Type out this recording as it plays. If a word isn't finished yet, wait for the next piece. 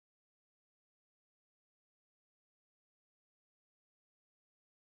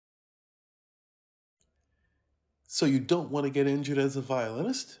So you don't want to get injured as a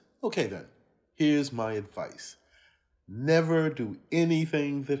violinist? Okay then, here's my advice. Never do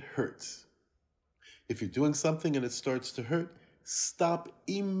anything that hurts. If you're doing something and it starts to hurt, stop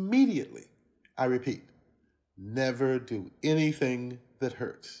immediately. I repeat, never do anything that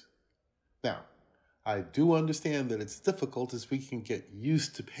hurts. Now, I do understand that it's difficult as we can get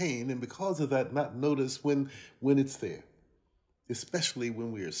used to pain and because of that not notice when it's there, especially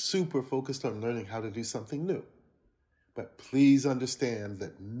when we are super focused on learning how to do something new. But please understand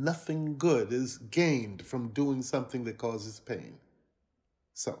that nothing good is gained from doing something that causes pain.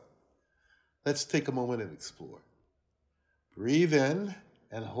 So, let's take a moment and explore. Breathe in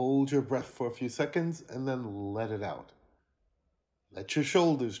and hold your breath for a few seconds and then let it out. Let your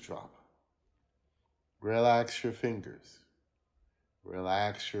shoulders drop. Relax your fingers.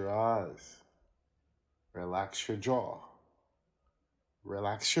 Relax your eyes. Relax your jaw.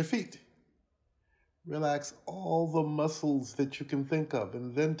 Relax your feet. Relax all the muscles that you can think of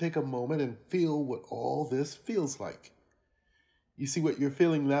and then take a moment and feel what all this feels like. You see, what you're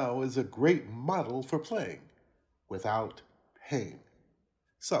feeling now is a great model for playing without pain.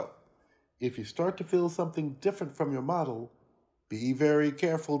 So, if you start to feel something different from your model, be very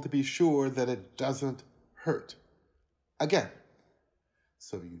careful to be sure that it doesn't hurt. Again,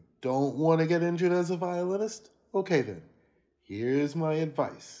 so you don't want to get injured as a violinist? Okay then, here's my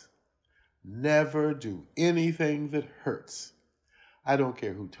advice. Never do anything that hurts. I don't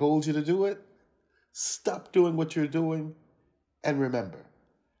care who told you to do it. Stop doing what you're doing. And remember,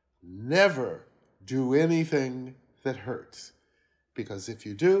 never do anything that hurts. Because if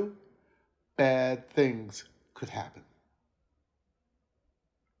you do, bad things could happen.